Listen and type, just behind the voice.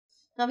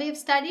Now we have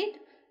studied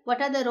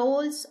what are the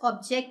roles,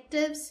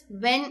 objectives,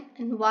 when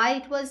and why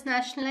it was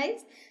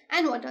nationalized,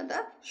 and what are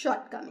the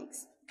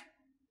shortcomings.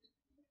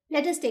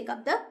 Let us take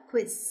up the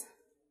quiz.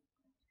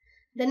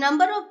 The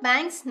number of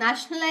banks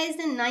nationalized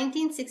in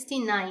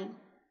 1969.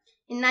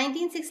 In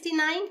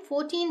 1969,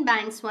 14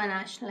 banks were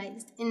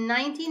nationalized. In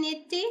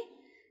 1980,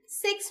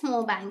 6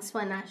 more banks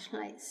were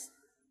nationalized.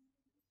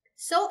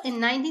 So, in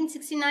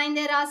 1969,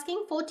 they are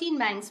asking 14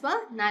 banks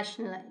were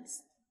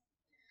nationalized.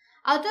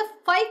 Out of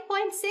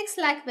 5.6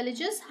 lakh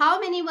villages, how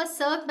many were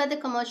served by the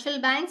commercial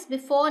banks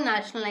before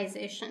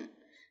nationalization?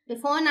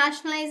 Before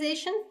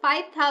nationalization,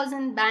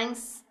 5,000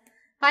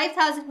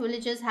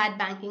 villages had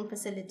banking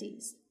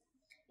facilities.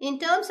 In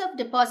terms of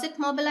deposit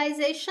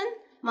mobilization,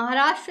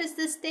 Maharashtra is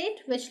the state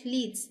which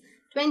leads.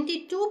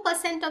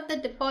 22% of the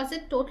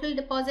total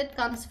deposit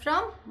comes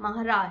from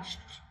Maharashtra.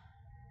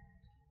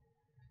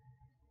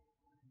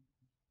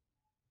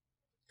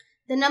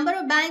 The number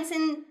of banks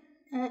in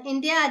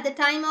India at the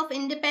time of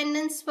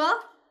independence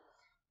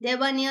there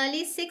were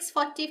nearly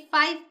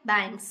 645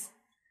 banks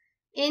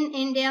in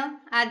India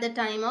at the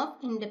time of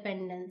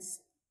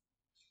independence.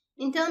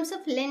 In terms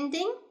of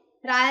lending,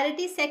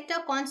 priority sector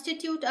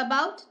constitute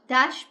about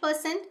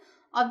 -%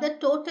 of the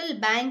total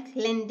bank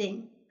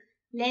lending.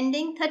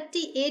 Lending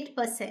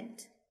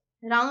 38%.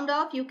 Round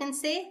off, you can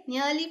say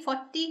nearly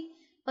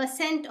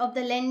 40% of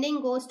the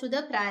lending goes to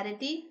the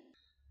priority.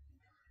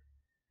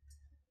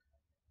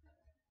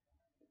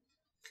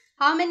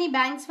 How many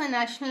banks were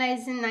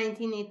nationalized in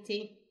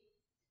 1980?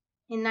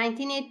 In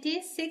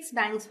 1980, 6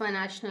 banks were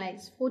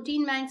nationalized.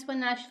 14 banks were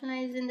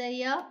nationalized in the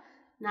year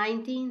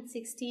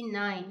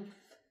 1969.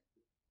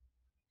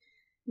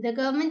 The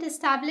government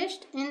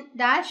established in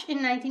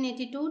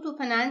 1982 to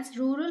finance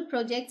rural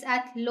projects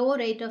at low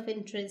rate of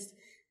interest.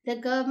 The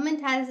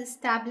government has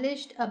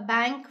established a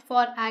bank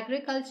for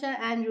agriculture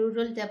and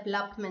rural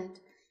development.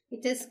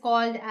 It is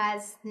called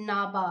as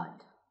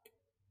NABARD.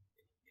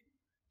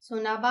 So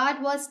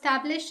NABARD was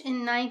established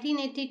in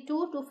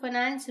 1982 to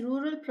finance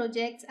rural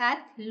projects at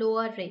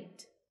lower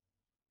rate.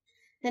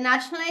 The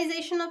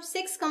nationalization of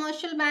 6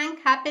 commercial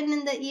banks happened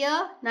in the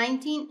year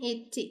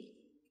 1980.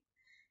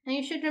 Now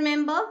you should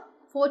remember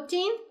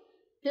 14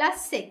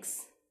 plus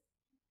 6.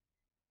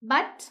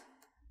 But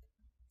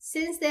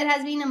since there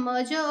has been a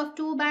merger of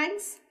 2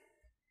 banks,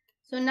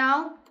 so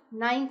now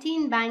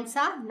 19 banks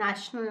are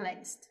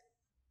nationalized.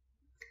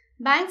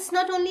 Banks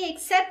not only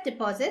accept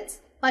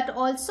deposits but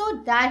also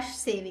dash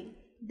saving.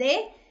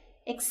 They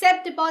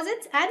accept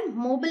deposits and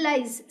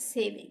mobilize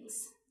savings.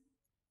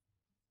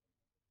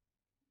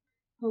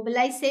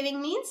 Mobilize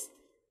saving means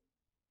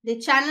they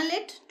channel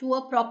it to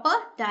a proper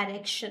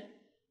direction.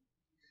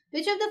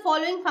 Which of the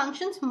following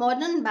functions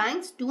modern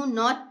banks do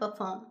not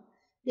perform?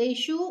 The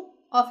issue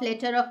of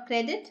letter of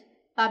credit,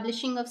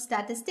 publishing of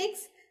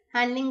statistics,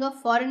 handling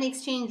of foreign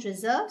exchange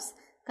reserves,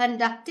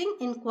 conducting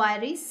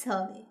inquiry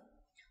survey.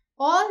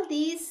 All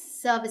these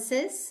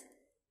services,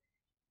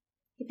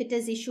 if it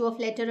is issue of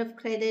letter of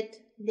credit,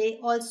 they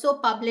also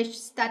publish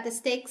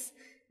statistics,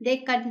 they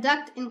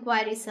conduct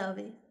inquiry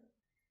survey.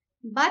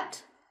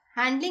 But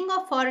handling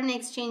of foreign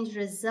exchange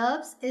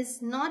reserves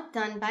is not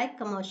done by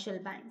commercial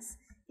banks.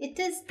 It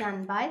is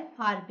done by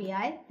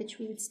RBI, which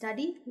we will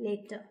study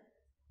later.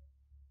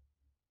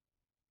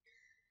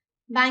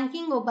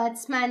 Banking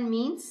Ombudsman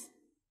means,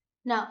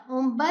 now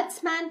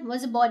Ombudsman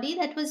was a body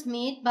that was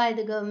made by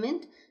the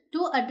government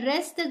to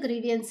address the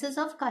grievances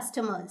of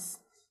customers.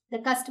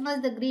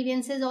 The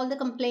grievances, all the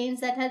complaints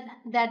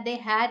that they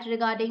had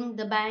regarding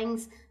the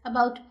banks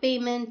about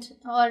payment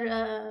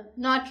or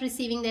not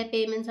receiving their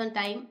payments on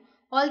time.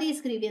 All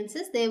these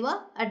grievances, they were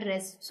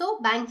addressed. So,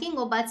 banking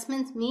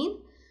ombudsman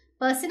mean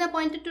person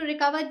appointed to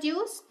recover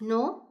dues?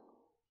 No.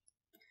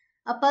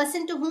 A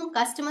person to whom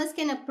customers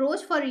can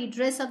approach for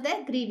redress of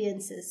their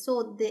grievances.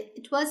 So,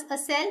 it was a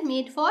cell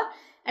made for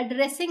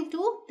addressing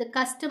to the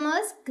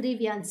customers'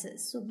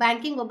 grievances. So,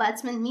 banking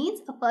ombudsman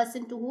means a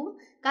person to whom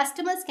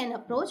customers can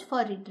approach for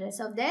redress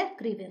of their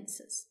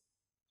grievances.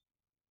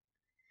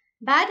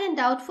 Bad and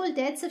doubtful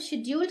debts of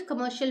scheduled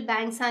commercial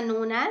banks are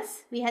known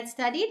as, we had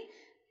studied,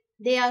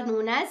 they are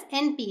known as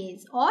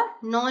NPAs or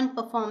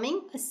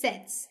non-performing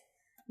assets.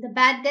 The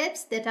bad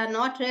debts that are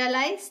not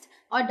realized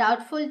or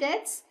doubtful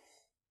debts,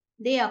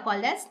 they are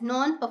called as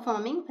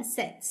non-performing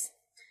assets.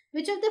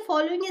 Which of the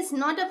following is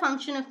not a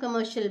function of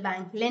commercial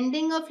bank?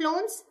 Lending of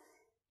loans,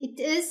 it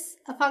is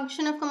a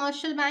function of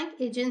commercial bank.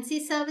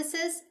 Agency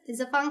services is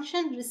a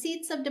function.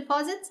 Receipts of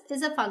deposits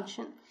is a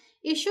function.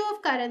 Issue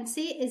of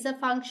currency is a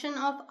function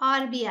of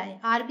RBI.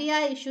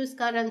 RBI issues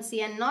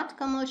currency and not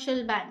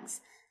commercial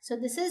banks. So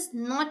this is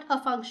not a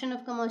function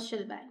of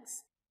commercial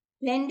banks.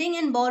 Lending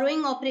and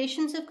borrowing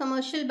operations of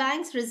commercial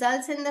banks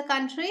results in the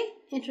country.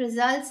 It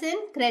results in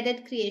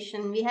credit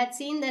creation. We had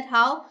seen that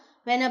how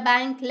when a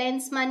bank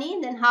lends money,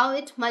 then how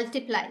it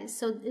multiplies.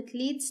 So it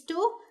leads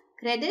to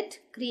credit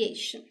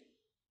creation.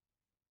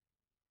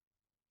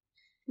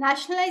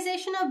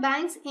 Nationalization of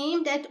banks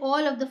aimed at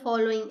all of the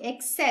following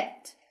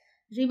except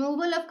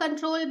removal of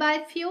control by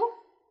few.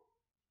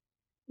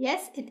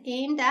 Yes, it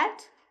aimed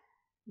at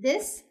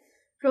this.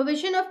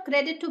 Provision of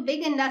credit to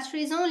big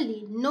industries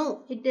only.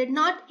 No, it did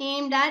not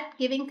aim at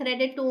giving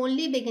credit to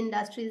only big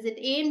industries. It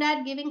aimed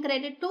at giving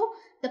credit to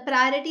the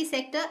priority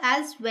sector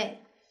as well.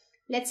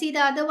 Let's see the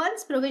other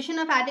ones. Provision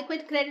of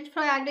adequate credit for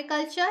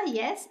agriculture.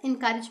 Yes.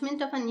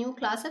 Encouragement of a new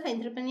class of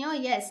entrepreneur.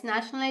 Yes.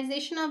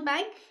 Nationalization of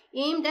bank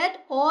aimed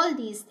at all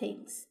these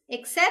things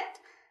except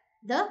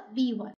the B one.